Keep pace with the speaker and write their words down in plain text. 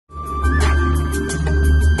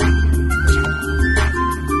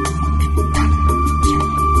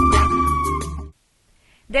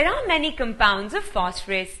many compounds of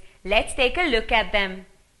phosphorus. Let's take a look at them.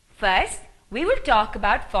 First, we will talk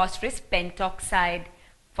about phosphorus pentoxide.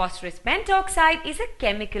 Phosphorus pentoxide is a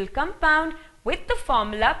chemical compound with the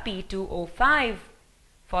formula P2O5.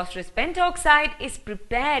 Phosphorus pentoxide is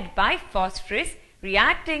prepared by phosphorus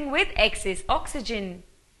reacting with excess oxygen.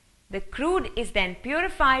 The crude is then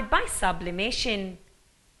purified by sublimation.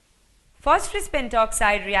 Phosphorus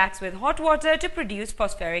pentoxide reacts with hot water to produce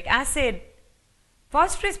phosphoric acid.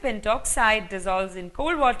 Phosphorus pentoxide dissolves in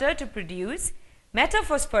cold water to produce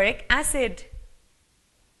metaphosphoric acid.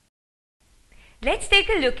 Let's take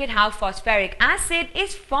a look at how phosphoric acid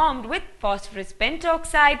is formed with phosphorus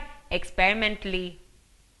pentoxide experimentally.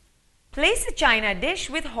 Place a china dish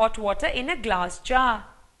with hot water in a glass jar.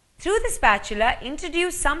 Through the spatula,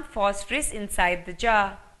 introduce some phosphorus inside the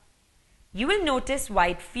jar. You will notice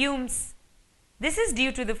white fumes. This is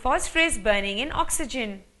due to the phosphorus burning in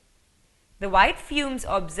oxygen. The white fumes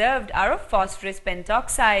observed are of phosphorus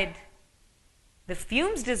pentoxide. The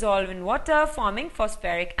fumes dissolve in water, forming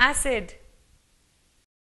phosphoric acid.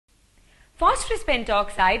 Phosphorus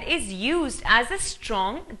pentoxide is used as a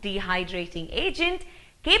strong dehydrating agent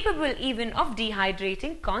capable even of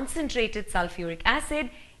dehydrating concentrated sulfuric acid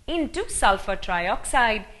into sulfur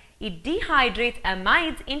trioxide. It dehydrates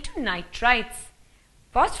amides into nitrites.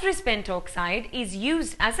 Phosphorus pentoxide is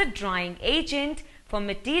used as a drying agent for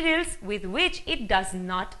materials with which it does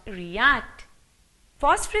not react.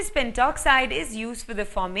 Phosphorus pentoxide is used for the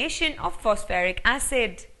formation of phosphoric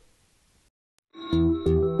acid.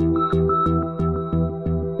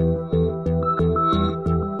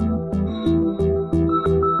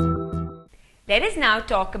 Let us now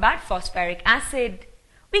talk about phosphoric acid.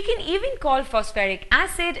 We can even call phosphoric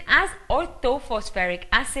acid as orthophosphoric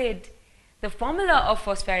acid. The formula of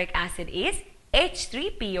phosphoric acid is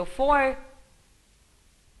H3PO4.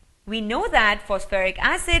 We know that phosphoric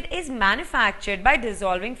acid is manufactured by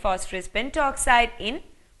dissolving phosphorus pentoxide in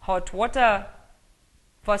hot water.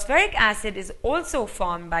 Phosphoric acid is also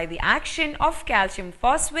formed by the action of calcium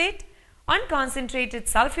phosphate on concentrated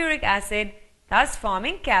sulfuric acid, thus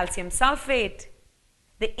forming calcium sulfate.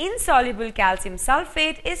 The insoluble calcium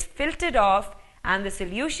sulfate is filtered off and the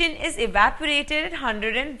solution is evaporated at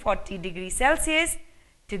 140 degrees Celsius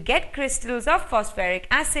to get crystals of phosphoric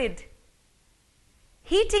acid.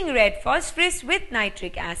 Heating red phosphorus with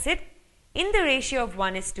nitric acid in the ratio of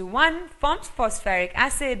 1:1 forms phosphoric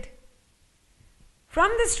acid.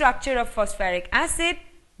 From the structure of phosphoric acid,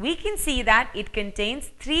 we can see that it contains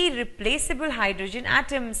 3 replaceable hydrogen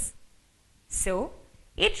atoms. So,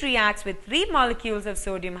 it reacts with 3 molecules of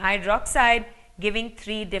sodium hydroxide giving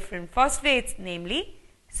 3 different phosphates, namely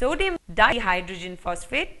sodium dihydrogen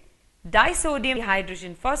phosphate, disodium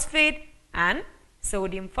dihydrogen phosphate and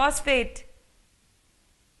sodium phosphate.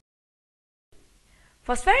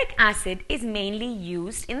 Phosphoric acid is mainly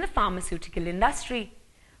used in the pharmaceutical industry.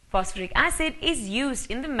 Phosphoric acid is used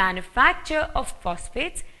in the manufacture of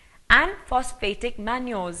phosphates and phosphatic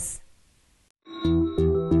manures.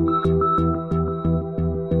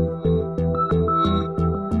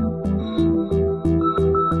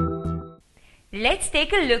 Let's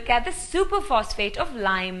take a look at the superphosphate of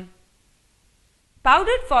lime.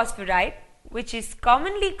 Powdered phosphorite, which is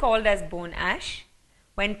commonly called as bone ash,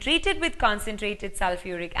 when treated with concentrated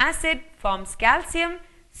sulfuric acid forms calcium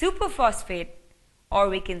superphosphate, or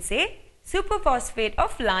we can say superphosphate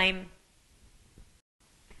of lime.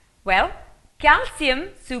 Well, calcium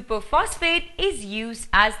superphosphate is used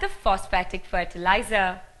as the phosphatic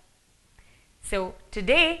fertilizer. So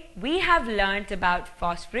today we have learnt about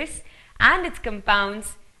phosphorus and its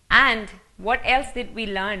compounds, and what else did we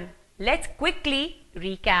learn? Let's quickly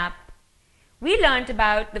recap. We learnt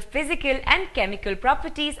about the physical and chemical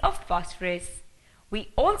properties of phosphorus.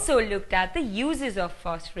 We also looked at the uses of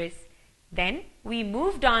phosphorus. Then we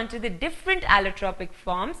moved on to the different allotropic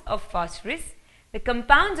forms of phosphorus, the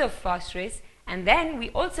compounds of phosphorus, and then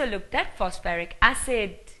we also looked at phosphoric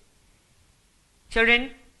acid.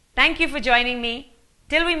 Children, thank you for joining me.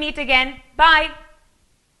 Till we meet again, bye.